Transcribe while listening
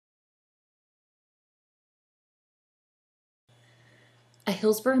A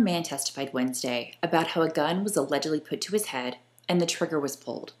Hillsborough man testified Wednesday about how a gun was allegedly put to his head and the trigger was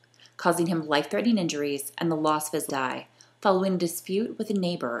pulled, causing him life-threatening injuries and the loss of his eye following a dispute with a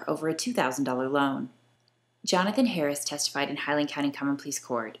neighbor over a $2,000 loan. Jonathan Harris testified in Highland County Common Pleas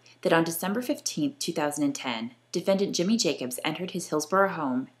Court that on December 15, 2010, defendant Jimmy Jacobs entered his Hillsborough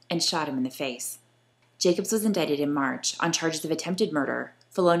home and shot him in the face. Jacobs was indicted in March on charges of attempted murder,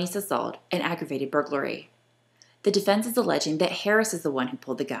 felonious assault, and aggravated burglary. The defense is alleging that Harris is the one who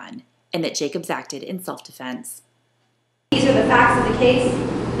pulled the gun and that Jacobs acted in self-defense. These are the facts of the case.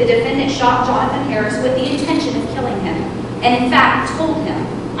 The defendant shot Jonathan Harris with the intention of killing him, and in fact told him,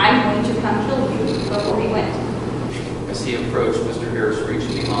 "I'm going to come kill you," before he went. As he approached, Mr. Harris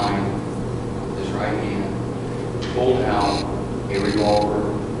reached behind with his right hand, pulled out a revolver,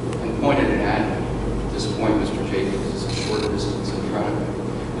 and pointed it at him. At this point, Mr. Jacobs is a short distance in front of him.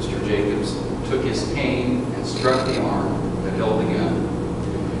 Mr. Jacobs took his cane and struck the arm that held the gun,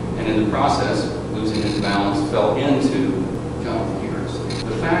 and in the process, losing his balance, fell into Jonathan Harris.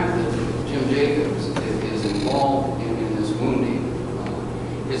 The fact that Jim Jacobs is involved in this wounding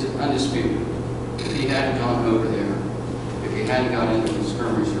is undisputed. If he hadn't gone over there, if he hadn't got into the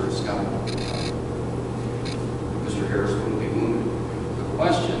skirmish or a scuffle, Mr. Harris wouldn't be wounded. The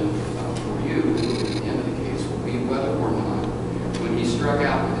question for you at the end of the case will be whether or not, when he struck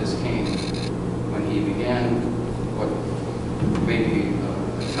out with his cane, when he began what may be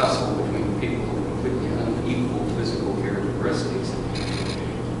a tussle between people with completely unequal physical characteristics,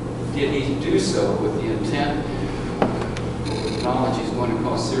 did he do so with the intent or with knowledge he's going to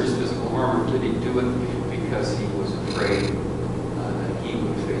cause serious physical harm, or did he do it because he was afraid that he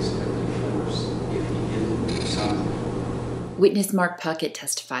would face deadly force if he didn't do something? Witness Mark Puckett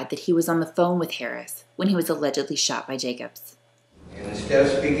testified that he was on the phone with Harris when he was allegedly shot by Jacobs. And instead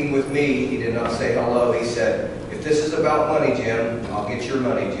of speaking with me, he did not say hello. He said, "If this is about money, Jim, I'll get your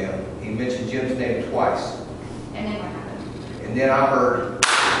money, Jim." He mentioned Jim's name twice. And then what happened? And then I heard,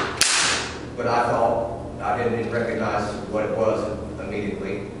 but I thought, I didn't recognize what it was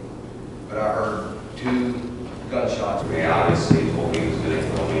immediately, but I heard 2 gunshots. We obviously told me he was going to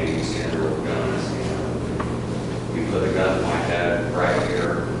kill me. He said there were guns. And he put a gun in my head right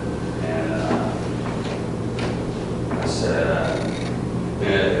here. And I said,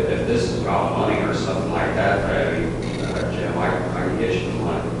 if this is about money or something like that, Jim, I can get you the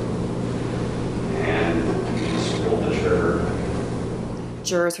money. And he just pulled the trigger.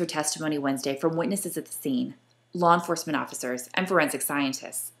 Jurors heard testimony Wednesday from witnesses at the scene, law enforcement officers, and forensic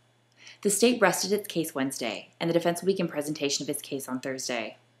scientists. The state rested its case Wednesday, and the defense will begin presentation of its case on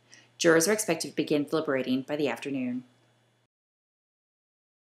Thursday. Jurors are expected to begin deliberating by the afternoon.